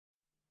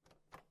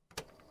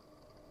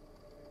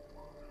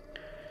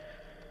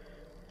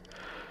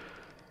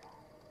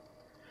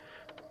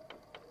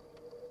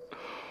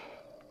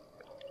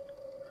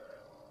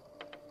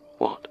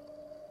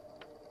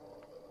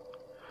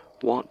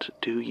What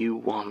do you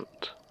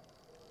want?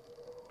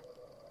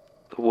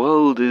 The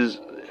world is...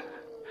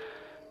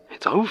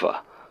 it's over.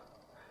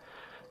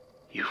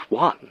 You've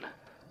won.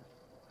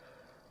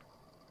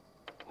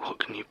 What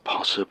can you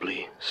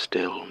possibly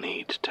still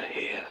need to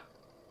hear?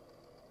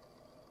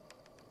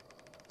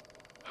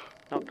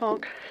 Knock,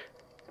 knock.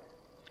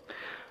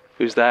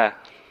 Who's there?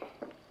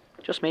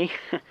 Just me.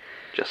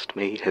 Just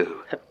me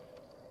who?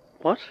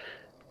 What?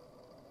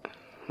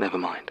 Never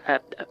mind.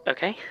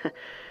 Okay.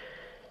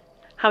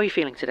 How are you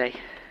feeling today?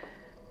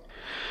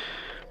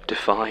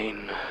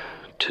 Define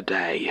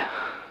today.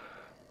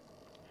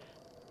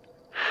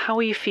 How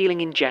are you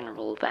feeling in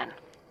general, then?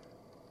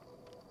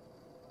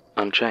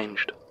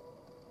 Unchanged.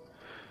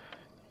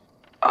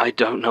 I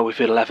don't know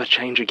if it'll ever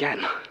change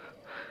again.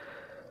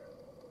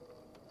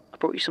 I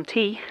brought you some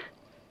tea.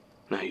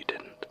 No, you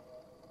didn't.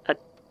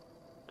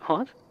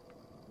 What?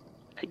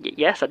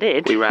 Yes, I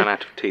did. We ran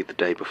out of tea the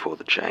day before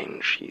the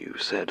change. You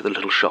said the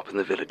little shop in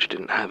the village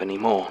didn't have any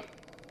more.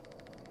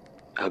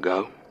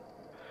 Ergo,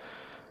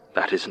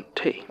 that isn't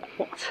tea.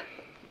 What?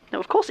 No,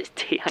 of course it's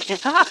tea. What?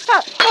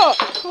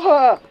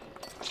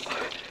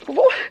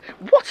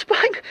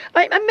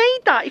 I made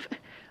that.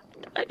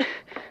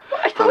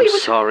 I thought I'm it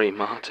was... sorry,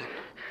 Martin.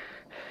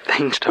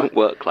 Things don't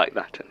work like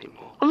that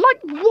anymore.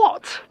 Like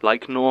what?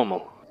 Like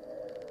normal.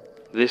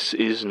 This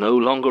is no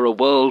longer a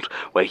world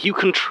where you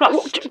can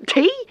trust... What,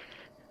 tea?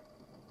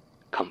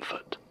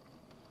 Comfort.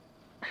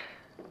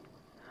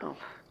 Oh.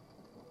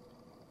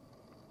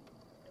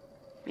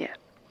 Yeah.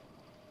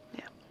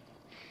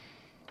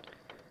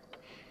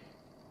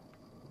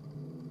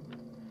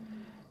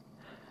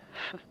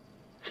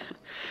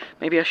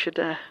 Maybe I should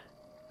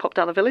pop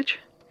down the village?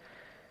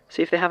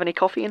 See if they have any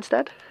coffee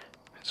instead?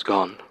 It's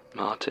gone,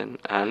 Martin,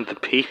 and the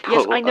people...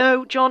 Yes, I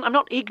know, John. I'm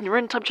not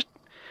ignorant. I'm just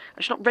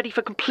not ready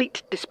for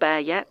complete despair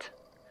yet.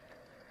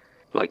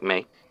 Like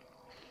me.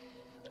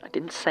 I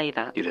didn't say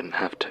that. You didn't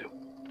have to.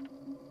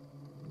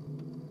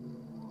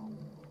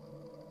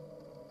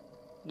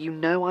 You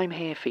know I'm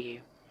here for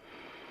you.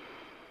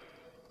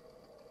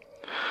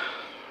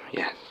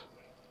 Yes.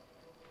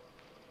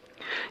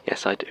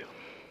 Yes, I do.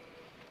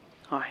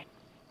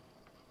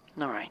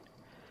 All right.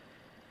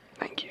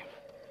 Thank you.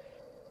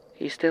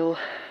 Are you still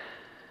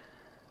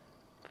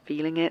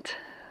feeling it?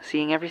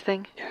 Seeing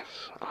everything?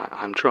 Yes,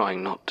 I'm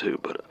trying not to,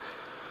 but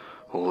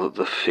all of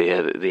the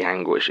fear, the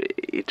anguish,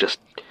 it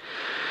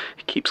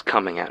keeps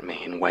coming at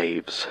me in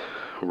waves,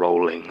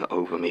 rolling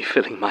over me,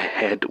 filling my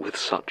head with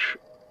such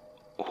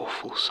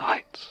awful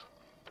sights.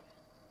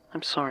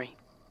 I'm sorry.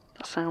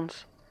 It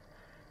sounds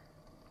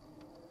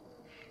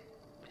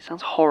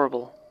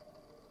horrible.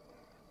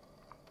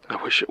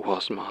 I wish it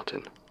was,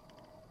 Martin.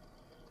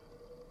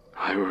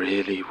 I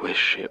really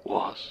wish it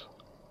was.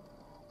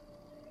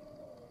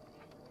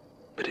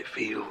 But it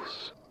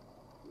feels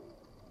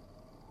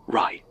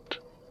right.